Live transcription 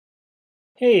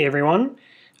Hey everyone,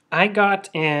 I got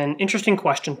an interesting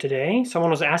question today.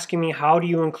 Someone was asking me, how do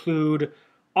you include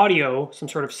audio, some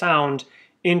sort of sound,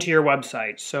 into your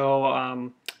website? So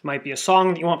it might be a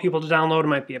song that you want people to download, it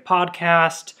might be a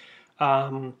podcast.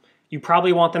 You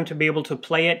probably want them to be able to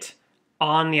play it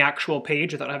on the actual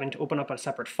page without having to open up a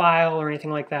separate file or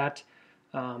anything like that.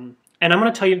 And I'm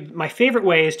going to tell you my favorite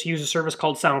way is to use a service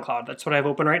called Soundcloud. That's what I have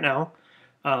open right now.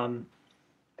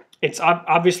 It's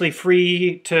obviously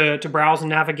free to browse and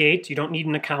navigate. You don't need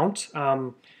an account.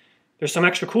 There's some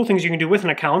extra cool things you can do with an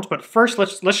account, but first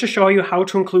let's just show you how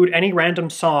to include any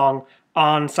random song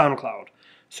on SoundCloud.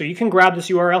 So you can grab this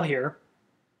URL here,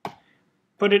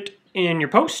 put it in your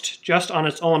post just on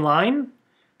its own line,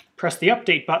 press the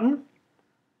update button,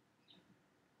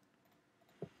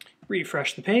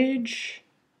 refresh the page,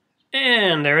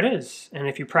 and there it is. And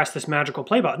if you press this magical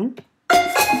play button,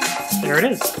 there it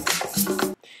is.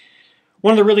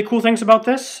 One of the really cool things about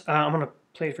this, I'm going to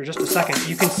play it for just a second,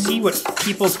 you can see what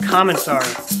people's comments are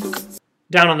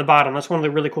down on the bottom. That's one of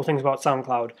the really cool things about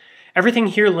SoundCloud. Everything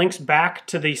here links back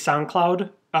to the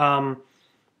SoundCloud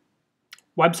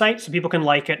website, so people can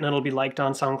like it and it'll be liked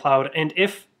on SoundCloud. And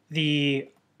if the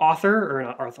author, or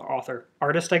not author,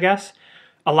 artist I guess,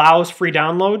 allows free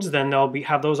downloads, then they'll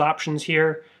have those options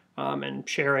here and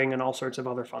sharing and all sorts of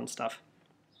other fun stuff.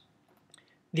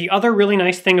 The other really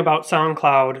nice thing about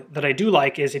SoundCloud that I do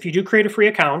like is if you do create a free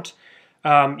account,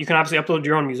 you can obviously upload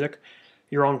your own music,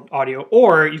 your own audio,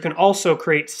 or you can also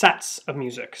create sets of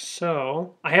music.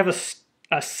 So I have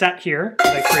a set here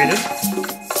that I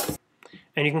created,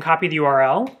 and you can copy the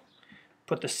URL,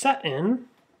 put the set in,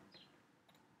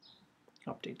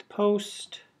 update the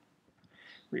post,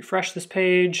 refresh this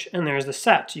page, and there's the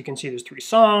set. You can see there's 3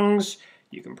 songs,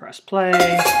 you can press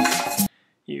play,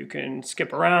 you can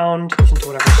skip around, listen to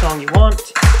whatever song you want.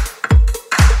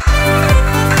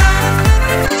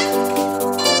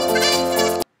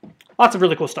 Lots of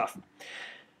really cool stuff.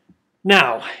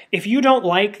 Now, if you don't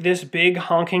like this big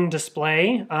honking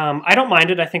display, I don't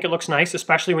mind it. I think it looks nice,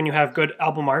 especially when you have good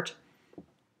album art.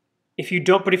 If you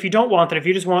don't want that, if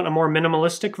you just want a more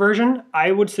minimalistic version,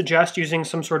 I would suggest using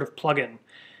some sort of plugin.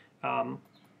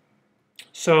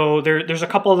 So there's a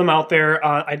couple of them out there.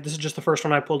 This is just the first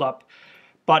one I pulled up.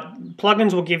 But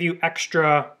plugins will give you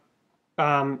extra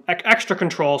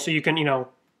control, so you can,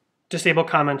 disable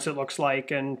comments, it looks like,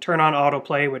 and turn on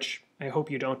autoplay, which I hope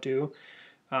you don't do.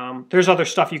 There's other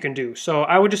stuff you can do. So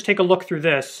I would just take a look through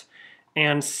this,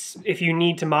 and if you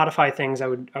need to modify things, I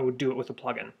would do it with a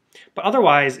plugin. But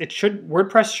otherwise,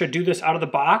 WordPress should do this out of the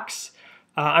box.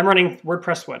 I'm running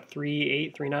WordPress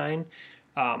 3.8,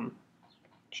 3.9.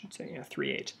 Should say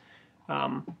 3.8.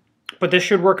 But this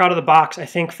should work out of the box, I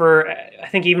think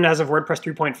even as of WordPress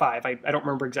 3.5. I don't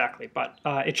remember exactly, but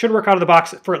it should work out of the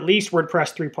box for at least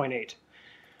WordPress 3.8.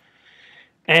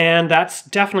 And that's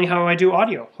definitely how I do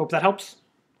audio. Hope that helps.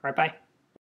 All right, bye.